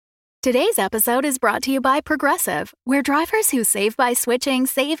Today's episode is brought to you by Progressive, where drivers who save by switching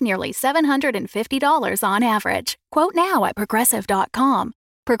save nearly $750 on average. Quote now at Progressive.com.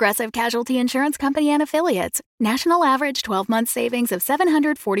 Progressive Casualty Insurance Company and Affiliates. National average 12-month savings of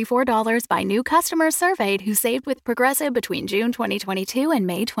 $744 by new customers surveyed who saved with Progressive between June 2022 and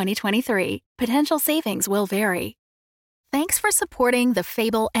May 2023. Potential savings will vary. Thanks for supporting the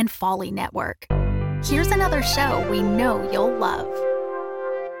Fable and Folly Network. Here's another show we know you'll love.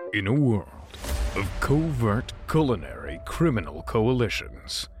 In a world of covert culinary criminal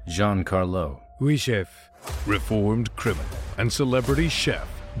coalitions, Jean Carlo, Oui, chef. reformed criminal and celebrity chef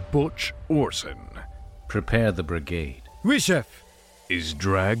Butch Orson prepare the brigade, Oui, chef. is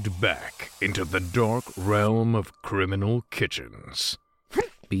dragged back into the dark realm of criminal kitchens.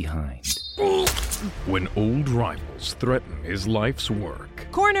 behind. When old rivals threaten his life's work,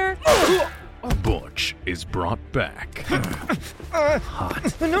 Corner! Butch is brought back Hot.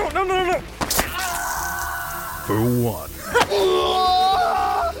 No. for one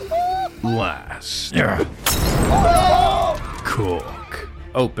last cook.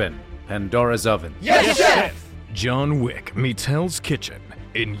 Open Pandora's oven. Yes, chef! John Wick meets Hell's Kitchen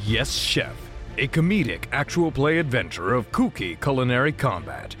in Yes Chef, a comedic actual play adventure of kooky culinary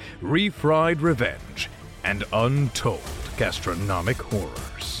combat, refried revenge, and untold gastronomic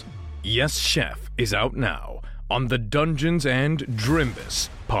horrors. Yes Chef is out now on the Dungeons and Drimbus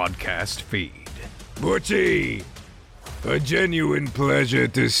podcast feed. Butchie, a genuine pleasure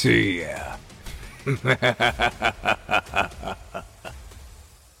to see you.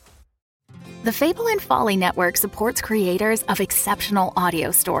 The Fable and Folly Network supports creators of exceptional audio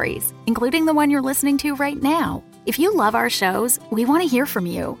stories, including the one you're listening to right now. If you love our shows, we want to hear from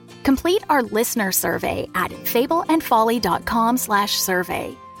you. Complete our listener survey at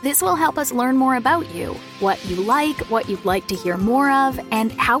fableandfolly.com/survey. This will help us learn more about you, what you like, what you'd like to hear more of,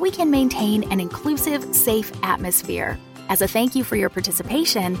 and how we can maintain an inclusive, safe atmosphere. As a thank you for your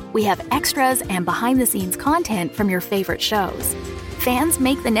participation, we have extras and behind-the-scenes content from your favorite shows. Fans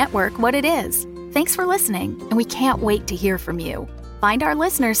make the network what it is. Thanks for listening, and we can't wait to hear from you. Find our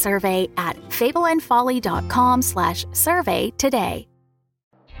listener survey at fableandfolly.com/survey today.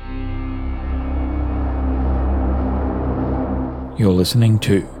 You're listening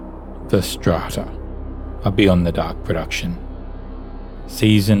to The Strata, a Beyond the Dark production.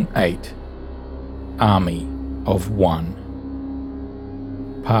 Season 8, Army of One,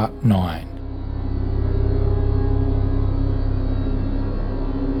 Part 9.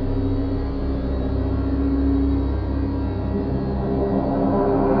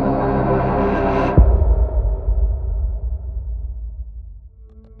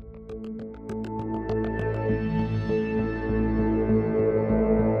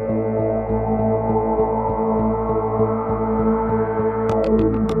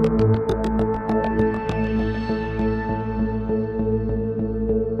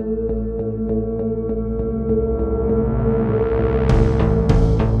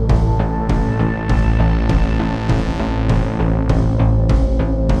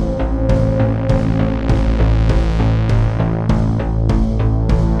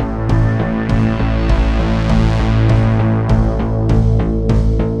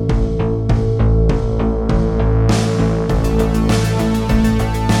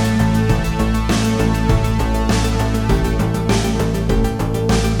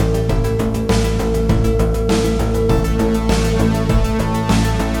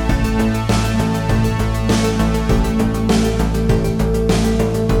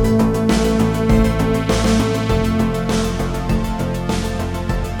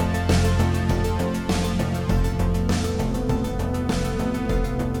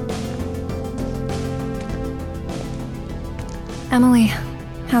 Emily,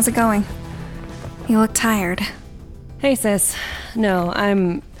 how's it going? You look tired. Hey, sis. No,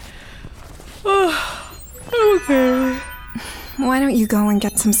 I'm okay. Why don't you go and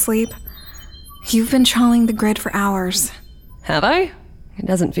get some sleep? You've been trawling the grid for hours. Have I? It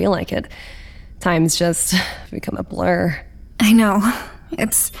doesn't feel like it. Time's just become a blur. I know.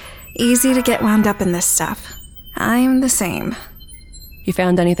 It's easy to get wound up in this stuff. I'm the same. You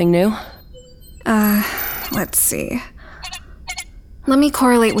found anything new? Let's see. Let me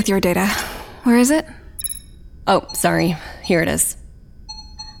correlate with your data. Where is it? Oh, sorry. Here it is.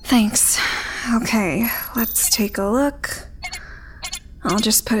 Thanks. Okay, let's take a look. I'll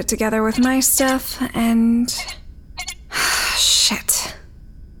just put it together with my stuff and... Shit.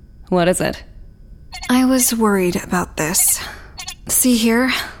 What is it? I was worried about this. See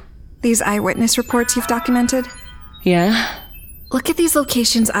here? These eyewitness reports you've documented? Yeah? Look at these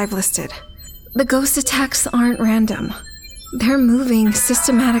locations I've listed. The ghost attacks aren't random. They're moving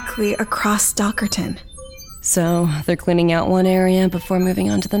systematically across Dockerton. So they're cleaning out one area before moving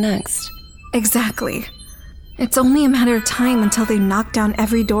on to the next. Exactly. It's only a matter of time until they knock down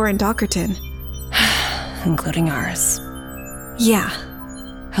every door in Dockerton. Including ours. Yeah.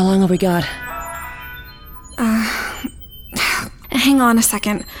 How long have we got? Hang on a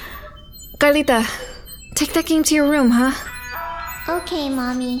second. Carlita, take that game to your room, huh? Okay,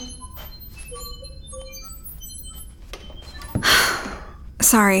 Mommy.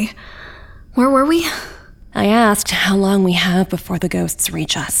 Sorry. Where were we? I asked how long we have before the ghosts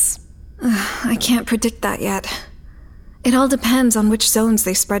reach us. I can't predict that yet. It all depends on which zones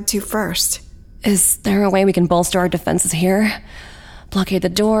they spread to first. Is there a way we can bolster our defenses here? Blockade the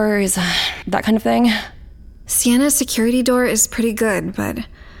doors, that kind of thing? Sienna's security door is pretty good, but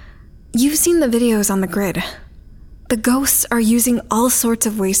you've seen the videos on the grid. The ghosts are using all sorts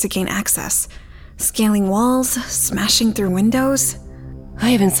of ways to gain access. Scaling walls, smashing through windows.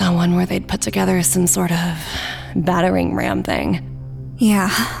 I even saw one where they'd put together some sort of battering ram thing. Yeah,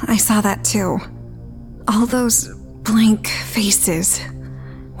 I saw that too. All those blank faces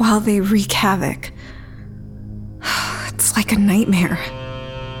while they wreak havoc. It's like a nightmare.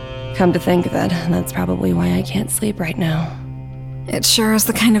 Come to think of it, that's probably why I can't sleep right now. It sure is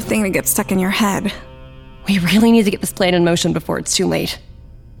the kind of thing that gets stuck in your head. We really need to get this plan in motion before it's too late.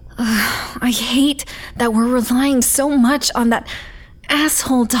 I hate that we're relying so much on that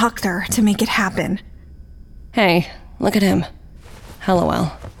asshole doctor to make it happen. Hey, look at him.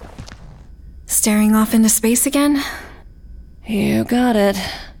 Hallowell. Staring off into space again? You got it.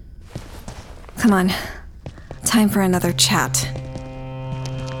 Come on. Time for another chat.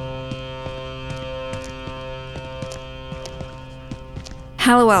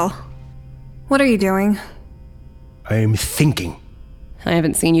 Hallowell, what are you doing? I'm thinking. I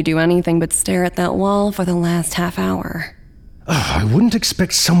haven't seen you do anything but stare at that wall for the last half hour. I wouldn't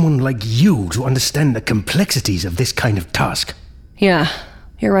expect someone like you to understand the complexities of this kind of task. Yeah,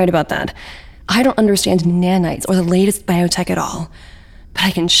 you're right about that. I don't understand nanites or the latest biotech at all. But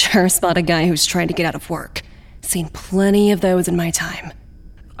I can sure spot a guy who's trying to get out of work. Seen plenty of those in my time.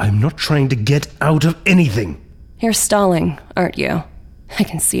 I'm not trying to get out of anything. You're stalling, aren't you? I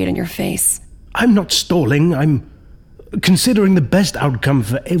can see it in your face. I'm not stalling. I'm considering the best outcome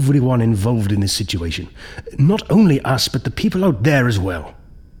for everyone involved in this situation. Not only us, but the people out there as well.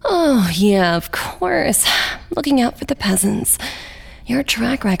 Oh, yeah, of course. Looking out for the peasants. Your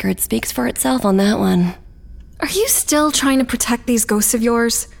track record speaks for itself on that one. Are you still trying to protect these ghosts of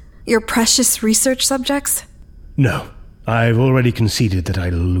yours? Your precious research subjects? No, I've already conceded that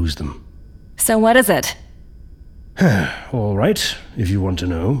I'll lose them. So what is it? All right, if you want to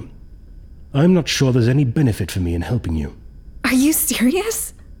know. I'm not sure there's any benefit for me in helping you. Are you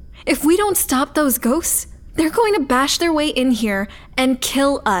serious? If we don't stop those ghosts, they're going to bash their way in here and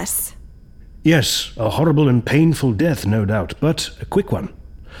kill us. Yes, a horrible and painful death, no doubt, but a quick one.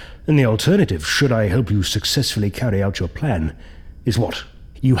 And the alternative, should I help you successfully carry out your plan, is what?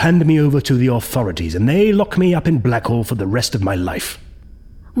 You hand me over to the authorities and they lock me up in Blackhole for the rest of my life.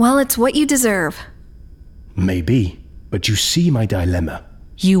 Well, it's what you deserve. Maybe, but you see my dilemma.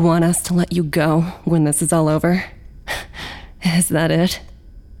 You want us to let you go when this is all over? Is that it?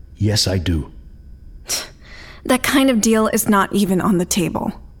 Yes, I do. That kind of deal is not even on the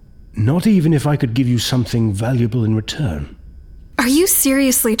table. Not even if I could give you something valuable in return. Are you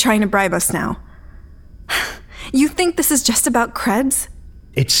seriously trying to bribe us now? You think this is just about creds?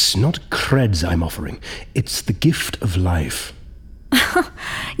 It's not creds I'm offering. It's the gift of life.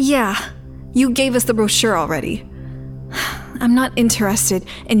 Yeah, you gave us the brochure already. I'm not interested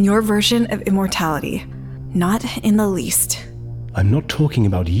in your version of immortality. Not in the least. I'm not talking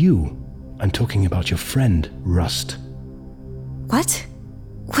about you. I'm talking about your friend, Rust. What?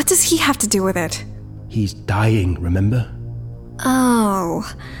 What does he have to do with it? He's dying, remember?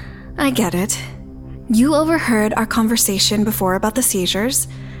 Oh, I get it. You overheard our conversation before about the seizures,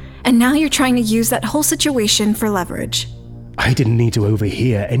 and now you're trying to use that whole situation for leverage. I didn't need to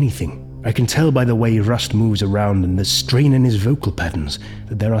overhear anything. I can tell by the way Rust moves around and the strain in his vocal patterns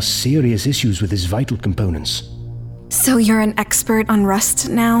that there are serious issues with his vital components. So you're an expert on Rust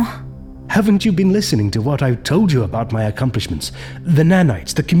now? Haven't you been listening to what I've told you about my accomplishments? The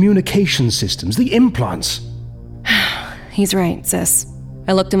nanites, the communication systems, the implants. He's right, sis.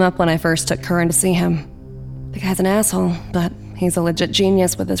 I looked him up when I first took Curran to see him. The guy's an asshole, but he's a legit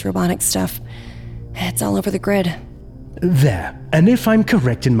genius with his robotic stuff. It's all over the grid. There. And if I'm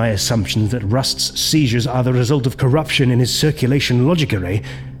correct in my assumptions that Rust's seizures are the result of corruption in his circulation logic array,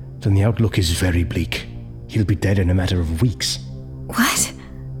 then the outlook is very bleak. He'll be dead in a matter of weeks. What?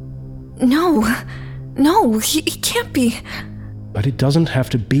 No. No, he can't be. But it doesn't have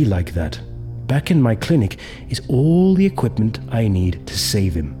to be like that. Back in my clinic is all the equipment I need to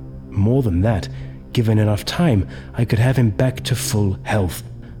save him. More than that, given enough time, I could have him back to full health,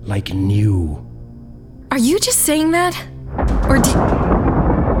 like new. Are you just saying that? Or do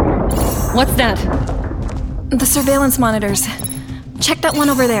What's that? The surveillance monitors. Check that one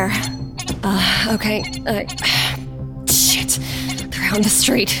over there. Okay. Shit. They're out in the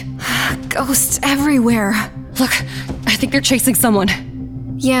street. Ghosts everywhere. Look, I think they're chasing someone.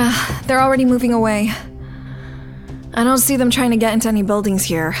 Yeah, they're already moving away. I don't see them trying to get into any buildings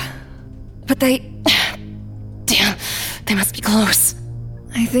here. But damn, they must be close.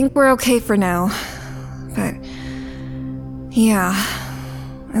 I think we're okay for now. But yeah,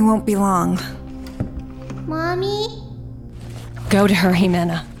 it won't be long. Mommy? Go to her,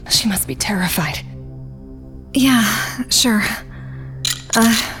 Jimena. She must be terrified. Yeah, sure.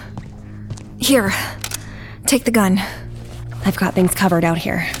 Here. Take the gun. I've got things covered out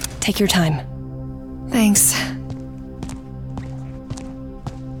here. Take your time. Thanks.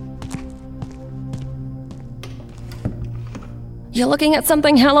 You looking at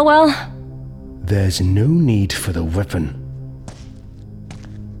something, Hallowell? There's no need for the weapon.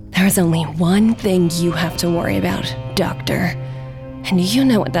 There's only one thing you have to worry about, Doctor. And you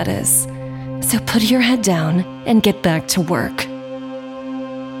know what that is. So put your head down and get back to work.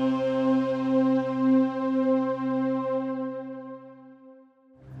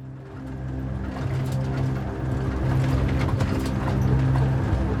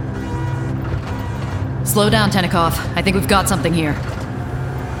 Slow down, Tenikoff. I think we've got something here.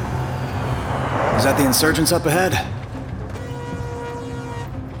 Is that the insurgents up ahead?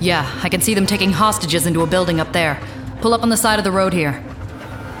 Yeah, I can see them taking hostages into a building up there. Pull up on the side of the road here.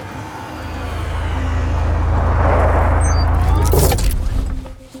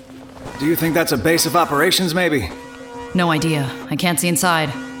 Do you think that's a base of operations, maybe? No idea. I can't see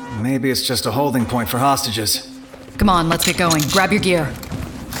inside. Maybe it's just a holding point for hostages. Come on, let's get going. Grab your gear.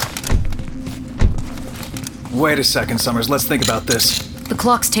 Wait a second, Summers. Let's think about this. The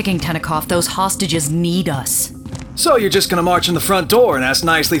clock's ticking, Tenikoff. Those hostages need us. So you're just gonna march in the front door and ask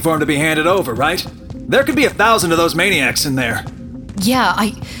nicely for him to be handed over, right? There could be 1,000 of those maniacs in there. Yeah,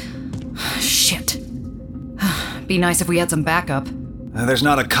 Shit. Be nice if we had some backup. There's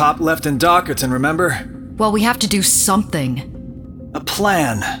not a cop left in Dockerton, remember? Well, we have to do something. A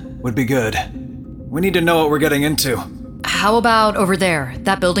plan would be good. We need to know what we're getting into. How about over there,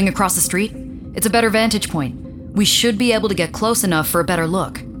 that building across the street? It's a better vantage point. We should be able to get close enough for a better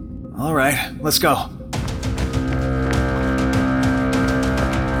look. All right, let's go.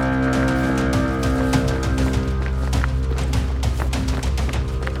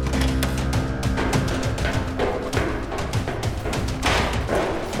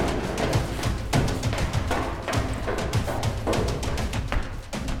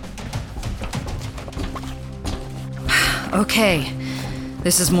 Okay,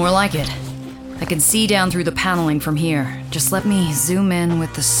 this is more like it. I can see down through the paneling from here. Just let me zoom in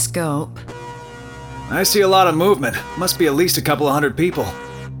with the scope. I see a lot of movement. Must be at least a couple of hundred people.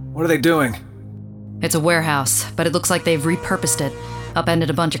 What are they doing? It's a warehouse, but it looks like they've repurposed it.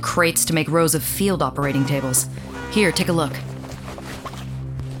 Upended a bunch of crates to make rows of field operating tables. Here, take a look.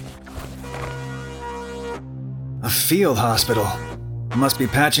 A field hospital. Must be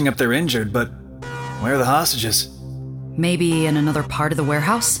patching up their injured, but where are the hostages? Maybe in another part of the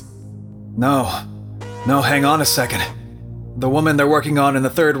warehouse? No, hang on a second. The woman they're working on in the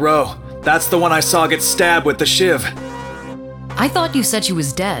third row. That's the one I saw get stabbed with the shiv. I thought you said she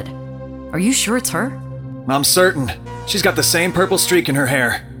was dead. Are you sure it's her? I'm certain. She's got the same purple streak in her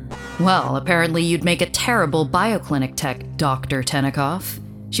hair. Well, apparently you'd make a terrible bioclinic tech, Dr. Tenikoff.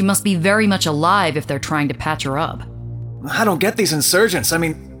 She must be very much alive if they're trying to patch her up. I don't get these insurgents. I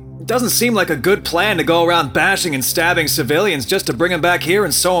mean, it doesn't seem like a good plan to go around bashing and stabbing civilians just to bring them back here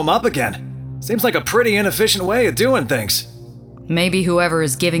and sew them up again. Seems like a pretty inefficient way of doing things. Maybe whoever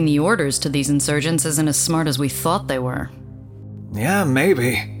is giving the orders to these insurgents isn't as smart as we thought they were. Yeah,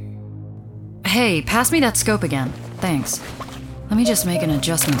 maybe. Hey, pass me that scope again. Thanks. Let me just make an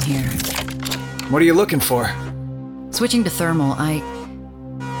adjustment here. What are you looking for? Switching to thermal,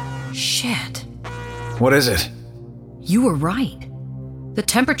 Shit. What is it? You were right. The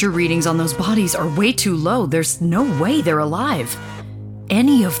temperature readings on those bodies are way too low. There's no way they're alive.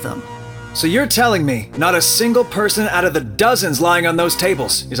 Any of them. So you're telling me not a single person out of the dozens lying on those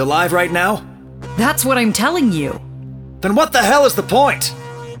tables is alive right now? That's what I'm telling you. Then what the hell is the point?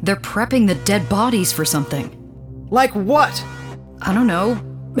 They're prepping the dead bodies for something. Like what? I don't know.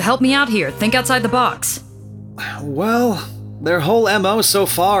 Help me out here. Think outside the box. Well, their whole MO so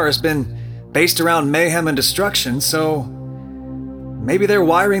far has been based around mayhem and destruction, so maybe they're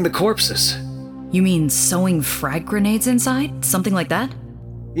wiring the corpses. You mean sewing frag grenades inside? Something like that?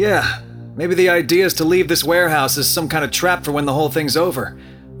 Yeah, maybe the idea is to leave this warehouse as some kind of trap for when the whole thing's over.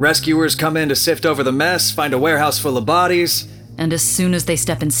 Rescuers come in to sift over the mess, find a warehouse full of bodies. And as soon as they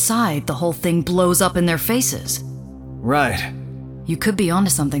step inside, the whole thing blows up in their faces. Right. You could be onto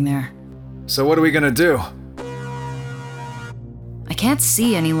something there. So what are we gonna do? I can't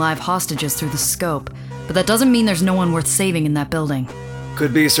see any live hostages through the scope, but that doesn't mean there's no one worth saving in that building.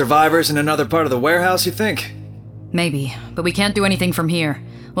 Could be survivors in another part of the warehouse, you think? Maybe, but we can't do anything from here.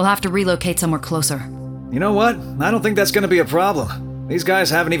 We'll have to relocate somewhere closer. You know what? I don't think that's gonna be a problem. These guys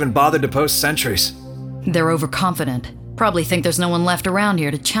haven't even bothered to post sentries. They're overconfident. Probably think there's no one left around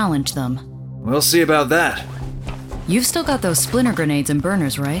here to challenge them. We'll see about that. You've still got those splinter grenades and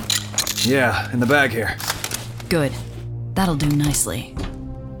burners, right? Yeah, in the bag here. Good. That'll do nicely.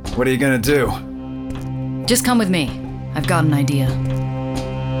 What are you gonna do? Just come with me. I've got an idea.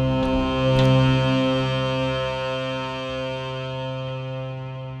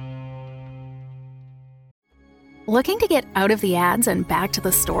 Looking to get out of the ads and back to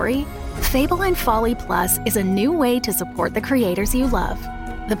the story? Fable and Folly Plus is a new way to support the creators you love.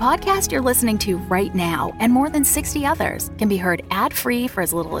 The podcast you're listening to right now and more than 60 others can be heard ad-free for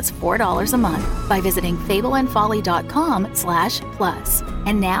as little as $4 a month by visiting fableandfolly.com/plus.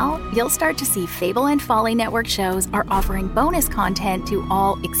 And now you'll start to see Fable and Folly Network shows are offering bonus content to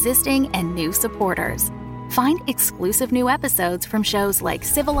all existing and new supporters. Find exclusive new episodes from shows like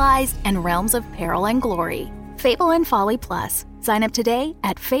Civilized and Realms of Peril and Glory. Fable and Folly Plus. Sign up today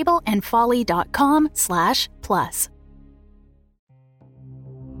at fableandfolly.com/plus.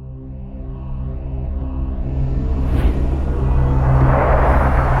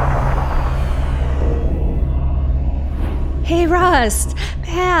 Hey, Rust.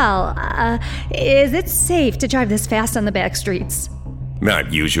 Pal, is it safe to drive this fast on the back streets?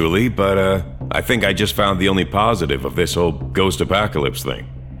 Not usually, but I think I just found the only positive of this whole ghost apocalypse thing.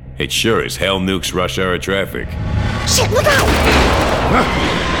 It sure as hell nukes rush hour traffic. Shit, look out!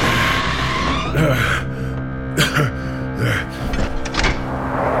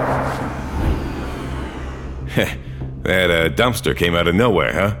 That dumpster came out of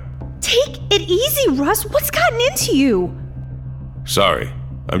nowhere, huh? Take it easy, Russ. What's gotten into you? Sorry.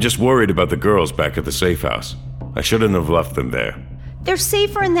 I'm just worried about the girls back at the safe house. I shouldn't have left them there. They're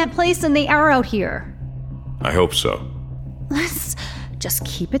safer in that place than they are out here. I hope so. Let's just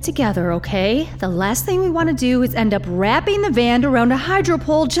keep it together, okay? The last thing we want to do is end up wrapping the van around a hydro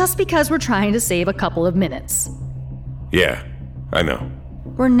pole just because we're trying to save a couple of minutes. Yeah, I know.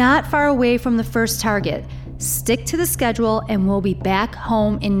 We're not far away from the first target. Stick to the schedule and we'll be back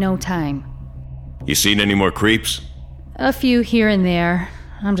home in no time. You seen any more creeps? A few here and there.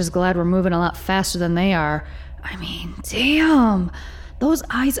 I'm just glad we're moving a lot faster than they are. I mean, damn. Those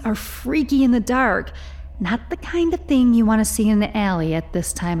eyes are freaky in the dark. Not the kind of thing you want to see in the alley at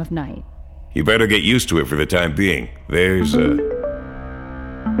this time of night. You better get used to it for the time being. There's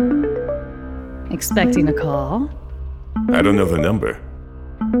Expecting a call? I don't know the number.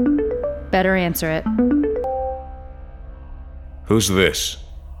 Better answer it. Who's this?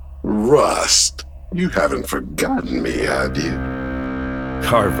 Rust. You haven't forgotten me, have you?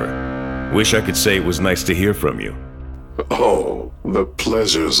 Carver. Wish I could say it was nice to hear from you. Oh, the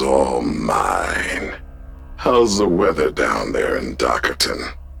pleasure's all mine. How's the weather down there in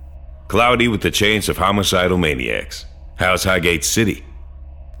Dockerton? Cloudy with the chance of homicidal maniacs. How's Highgate City?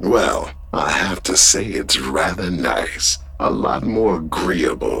 Well, I have to say it's rather nice. A lot more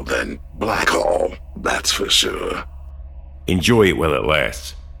agreeable than Blackhall, that's for sure. Enjoy it while it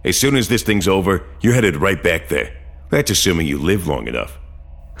lasts. As soon as this thing's over, you're headed right back there. That's assuming you live long enough.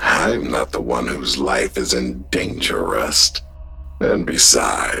 I'm not the one whose life is in danger, Rust. And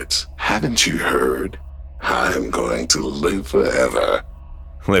besides, haven't you heard? I'm going to live forever.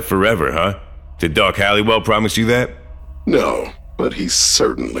 Live forever, huh? Did Doc Halliwell promise you that? No, but he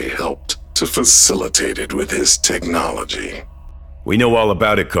certainly helped to facilitate it with his technology. We know all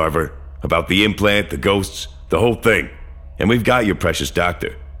about it, Carver. About the implant, the ghosts, the whole thing. And we've got your precious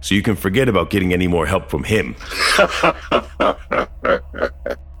doctor, so you can forget about getting any more help from him.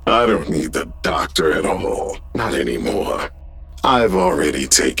 I don't need the doctor at all. Not anymore. I've already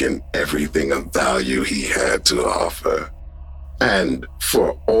taken everything of value he had to offer. And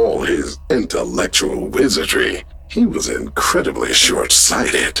for all his intellectual wizardry, he was incredibly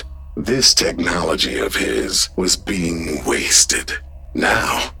short-sighted. This technology of his was being wasted.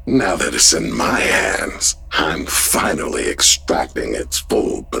 Now that it's in my hands, I'm finally extracting its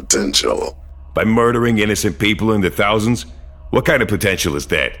full potential. By murdering innocent people in the thousands? What kind of potential is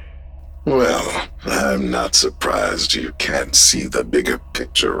that? Well, I'm not surprised you can't see the bigger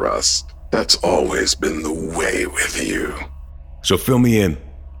picture, Rust. That's always been the way with you. So fill me in.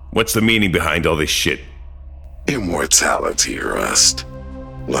 What's the meaning behind all this shit? Immortality, Rust.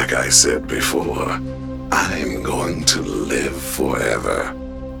 Like I said before, I'm going to live forever.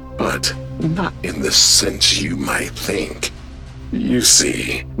 But not in the sense you might think. You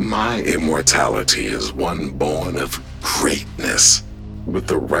see, my immortality is one born of greatness. With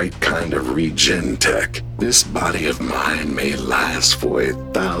the right kind of regen tech, this body of mine may last for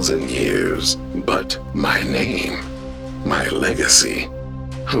 1,000 years. But my name, my legacy,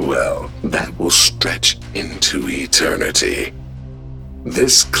 well, that will stretch into eternity.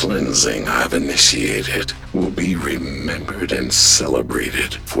 This cleansing I've initiated will be remembered and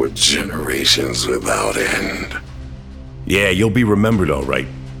celebrated for generations without end. Yeah, you'll be remembered all right,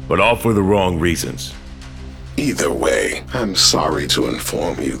 but all for the wrong reasons. Either way, I'm sorry to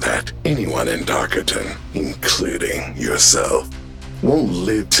inform you that anyone in Darkerton, including yourself, won't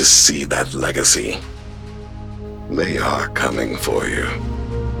live to see that legacy. They are coming for you.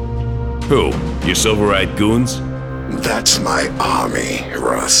 Who? Your silver-eyed goons? That's my army,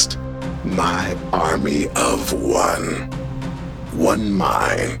 Rust. My army of one. One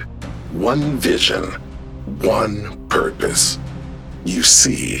mind, one vision, one purpose. You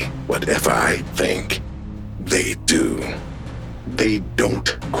see, whatever I think, they do. They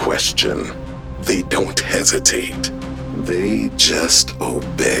don't question. They don't hesitate. They just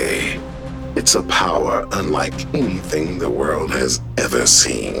obey. It's a power unlike anything the world has ever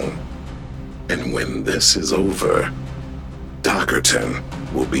seen. And when this is over, Darkerton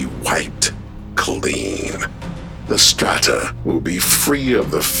will be wiped clean. The Strata will be free of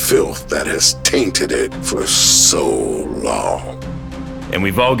the filth that has tainted it for so long. And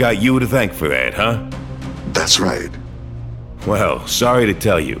we've all got you to thank for that, huh? That's right. Well, sorry to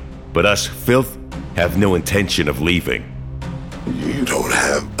tell you, but us filth have no intention of leaving. You don't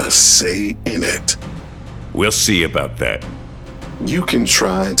have a say in it. We'll see about that. You can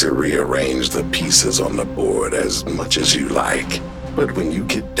try to rearrange the pieces on the board as much as you like, but when you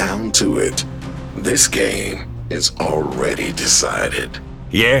get down to it, this game is already decided.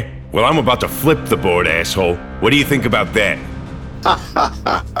 Yeah? Well, I'm about to flip the board, asshole. What do you think about that?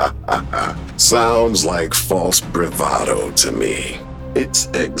 Sounds like false bravado to me. It's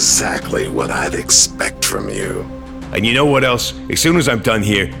exactly what I'd expect from you. And you know what else? As soon as I'm done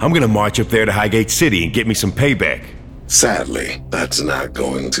here, I'm gonna march up there to Highgate City and get me some payback. Sadly, that's not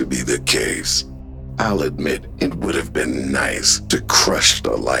going to be the case. I'll admit it would have been nice to crush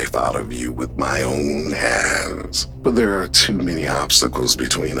the life out of you with my own hands, but there are too many obstacles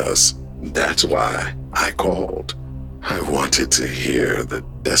between us. That's why I called. I wanted to hear the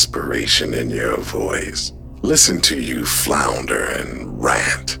desperation in your voice, listen to you flounder and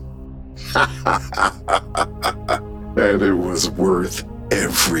rant. And it was worth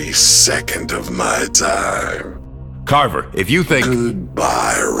every second of my time. Carver, if you think—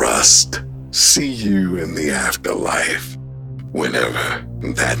 Goodbye, Rust. See you in the afterlife, whenever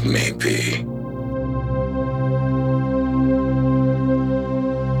that may be.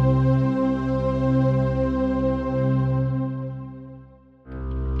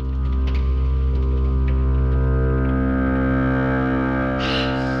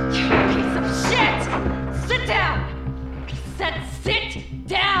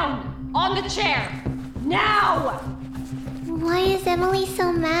 On the chair! Now! Why is Emily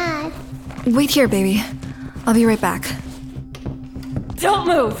so mad? Wait here, baby. I'll be right back. Don't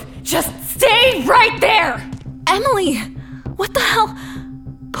move! Just stay right there! Emily! What the hell?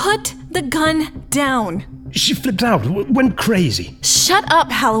 Put the gun down. She flipped out, went crazy. Shut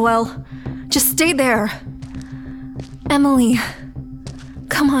up, Hallowell. Just stay there. Emily,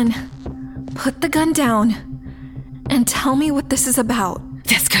 come on. Put the gun down and tell me what this is about.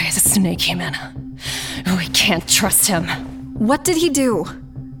 This guy is a snake, Jimena. We can't trust him. What did he do?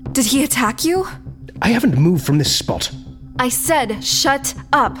 Did he attack you? I haven't moved from this spot. I said shut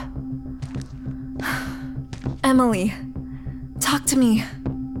up. Emily, talk to me.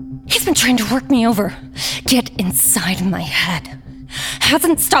 He's been trying to work me over. Get inside my head.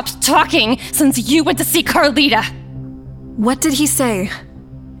 Hasn't stopped talking since you went to see Carlita. What did he say?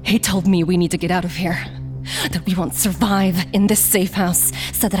 He told me we need to get out of here. That we won't survive in this safe house.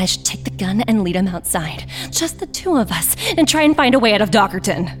 Said that I should take the gun and lead him outside. Just the two of us, and try and find a way out of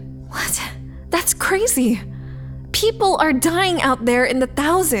Dockerton. What? That's crazy. People are dying out there in the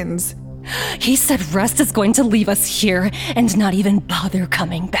thousands. He said Rust is going to leave us here and not even bother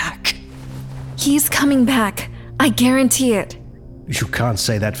coming back. He's coming back. I guarantee it. You can't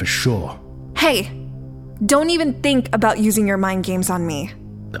say that for sure. Hey, don't even think about using your mind games on me.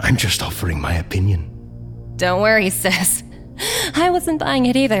 I'm just offering my opinion. Don't worry, sis. I wasn't buying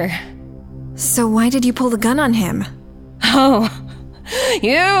it either. So why did you pull the gun on him? Oh,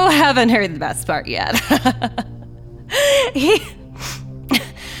 you haven't heard the best part yet. He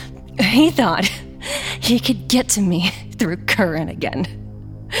thought he could get to me through Curran again.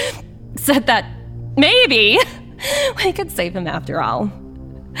 Said that maybe we could save him after all.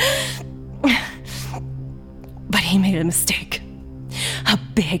 But he made a mistake. A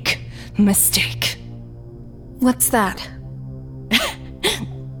big mistake. What's that?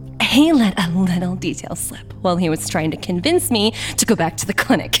 He let a little detail slip while he was trying to convince me to go back to the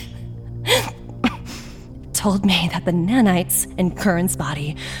clinic. Told me that the nanites in Curran's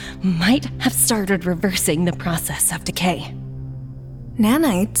body might have started reversing the process of decay.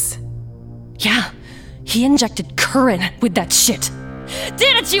 Nanites? Yeah, he injected Curran with that shit.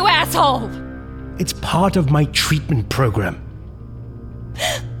 Didn't you, asshole? It's part of my treatment program.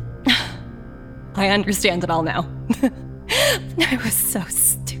 I understand it all now. I was so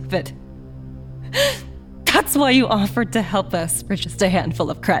stupid. That's why you offered to help us for just a handful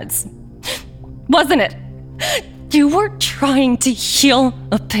of creds. Wasn't it? You weren't trying to heal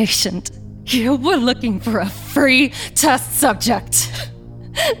a patient. You were looking for a free test subject.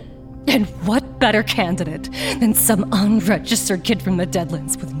 And what better candidate than some unregistered kid from the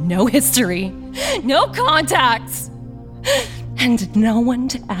Deadlands with no history, no contacts, and no one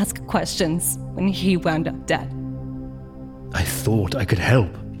to ask questions when he wound up dead. I thought I could help.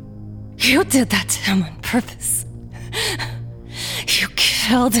 You did that to him on purpose. You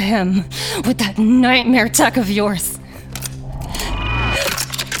killed him with that nightmare tech of yours.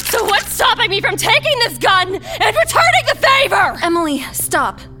 So what's stopping me from taking this gun and returning the favor? Emily,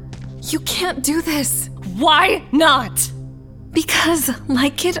 stop. You can't do this. Why not? Because,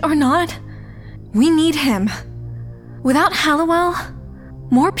 like it or not, we need him. Without Halliwell,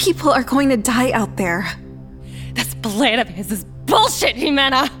 more people are going to die out there. This plan of his is bullshit,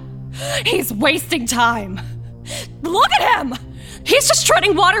 Jimena. He's wasting time. Look at him! He's just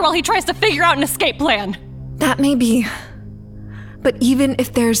treading water while he tries to figure out an escape plan. That may be. But even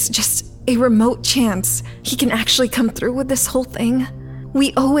if there's just a remote chance he can actually come through with this whole thing,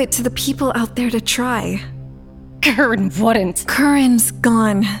 we owe it to the people out there to try. Curran wouldn't. Curran's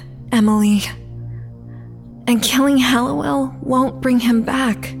gone, Emily. And killing Halliwell won't bring him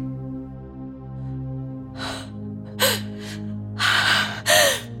back.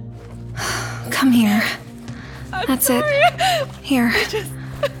 Come here. That's it. Here.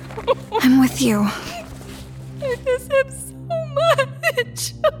 I'm with you. I miss him so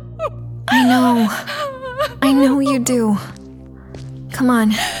much. I know you do. Come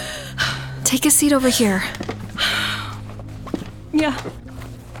on. Take a seat over here. Yeah.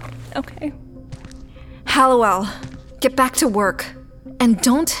 Okay. Halliwell, get back to work. And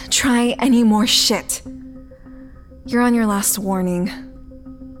don't try any more shit. You're on your last warning.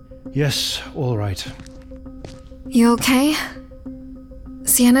 Yes, all right. You okay?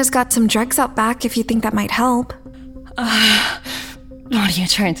 Sienna's got some drugs out back if you think that might help. What are you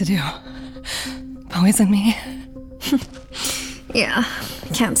trying to do? Poison me? Yeah,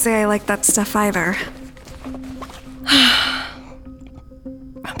 can't say I like that stuff either.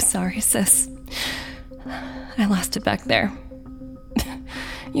 I'm sorry, sis. I lost it back there.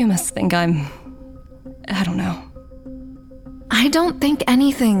 You must think I don't know. I don't think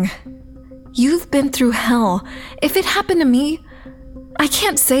anything. You've been through hell. If it happened to me, I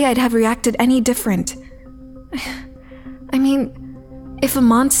can't say I'd have reacted any different. I mean, if a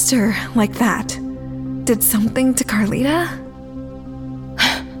monster like that did something to Carlita?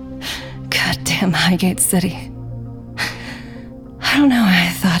 Goddamn Highgate City. I don't know why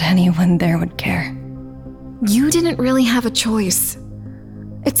I thought anyone there would care. You didn't really have a choice.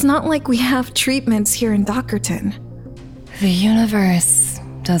 It's not like we have treatments here in Dockerton. The universe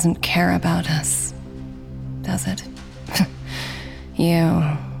doesn't care about us, does it? You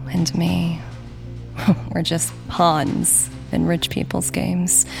and me, we're just pawns in rich people's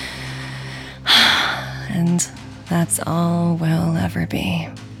games. And that's all we'll ever be.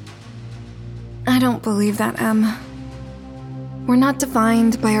 I don't believe that, Em. We're not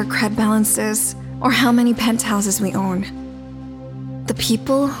defined by our cred balances or how many penthouses we own. The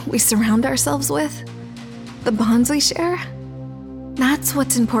people we surround ourselves with, the bonds we share, that's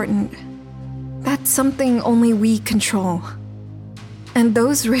what's important. That's something only we control. And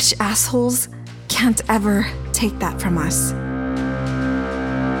those rich assholes can't ever take that from us.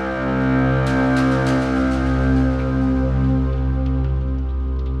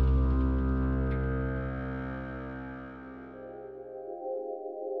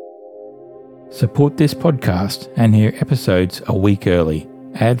 Support this podcast and hear episodes a week early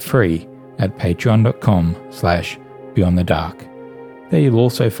ad-free at patreon.com/beyondthedark. There you'll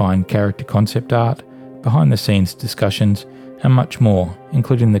also find character concept art, behind-the-scenes discussions, and much more,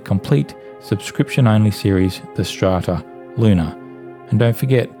 including the complete subscription-only series The Strata, Luna. And don't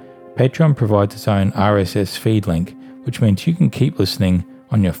forget, Patreon provides its own RSS feed link, which means you can keep listening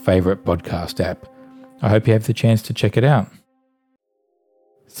on your favourite podcast app. I hope you have the chance to check it out.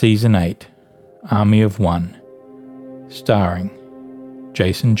 Season 8, Army of One, starring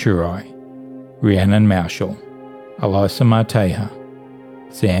Jason Churai, Rhiannon Marshall, Alyssa Marteja,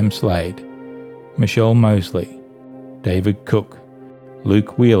 Sam Slade, Michelle Mosley, David Cook,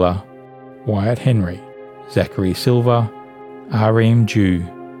 Luke Wheeler, Wyatt Henry, Zachary Silva, Areem Jew,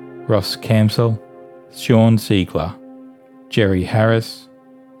 Ross Camsell, Sean Siegler, Jerry Harris,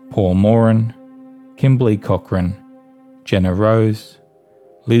 Paul Moran, Kimberly Cochran, Jenna Rose,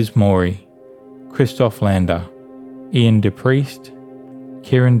 Liz Morey, Christoph Lander, Ian DePriest,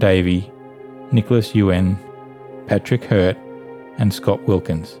 Kieran Davey, Nicholas Yuen, Patrick Hurt, and Scott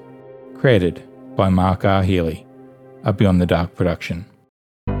Wilkins. Created by Mark R. Healy, a Beyond the Dark production.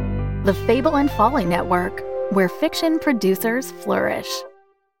 The Fable and Folly Network, where fiction producers flourish.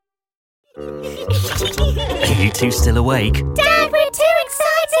 Are you two still awake? Dad, we're too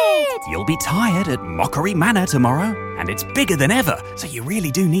excited! You'll be tired at Mockery Manor tomorrow, and it's bigger than ever, so you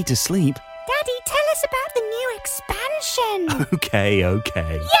really do need to sleep. Daddy, tell us about the new expansion! Okay.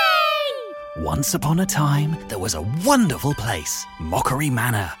 Yay! Once upon a time, there was a wonderful place, Mockery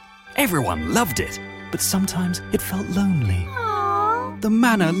Manor. Everyone loved it, but sometimes it felt lonely. The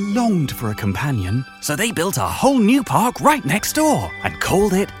manor longed for a companion, so they built a whole new park right next door and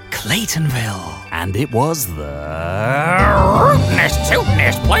called it Claytonville. And it was the rootinest,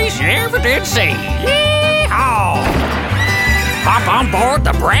 tootinest place you ever did see. Yee-haw! Hop on board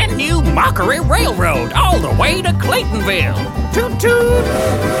the brand new Mockery Railroad all the way to Claytonville. Toot toot!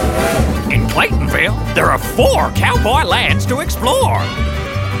 In Claytonville, there are 4 cowboy lands to explore.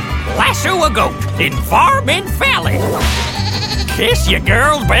 Lasso a goat in Farming Valley. Kiss your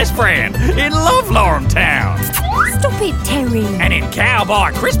girl's best friend in Lovelorn Town. Stop it, Terry. And in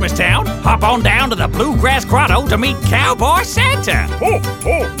Cowboy Christmas Town, hop on down to the Bluegrass Grotto to meet Cowboy Santa. Ho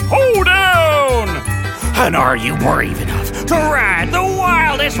down! And are you brave enough to ride the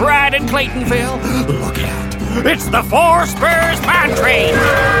wildest ride in Claytonville? Look out, it's the 4 Spurs Mine Train.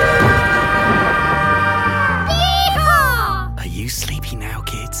 Yeehaw! Are you sleepy now,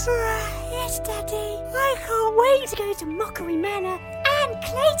 kids? Yes, Daddy. I can't wait to go to Mockery Manor and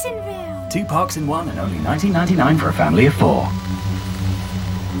Claytonville. 2 parks in one and only $19.99 for a family of 4.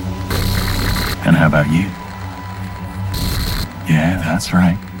 And how about you? Yeah, that's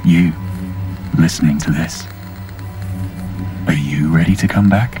right. You, listening to this. Are you ready to come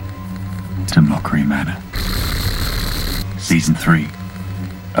back to Mockery Manor? Season 3,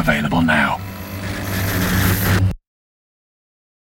 available now.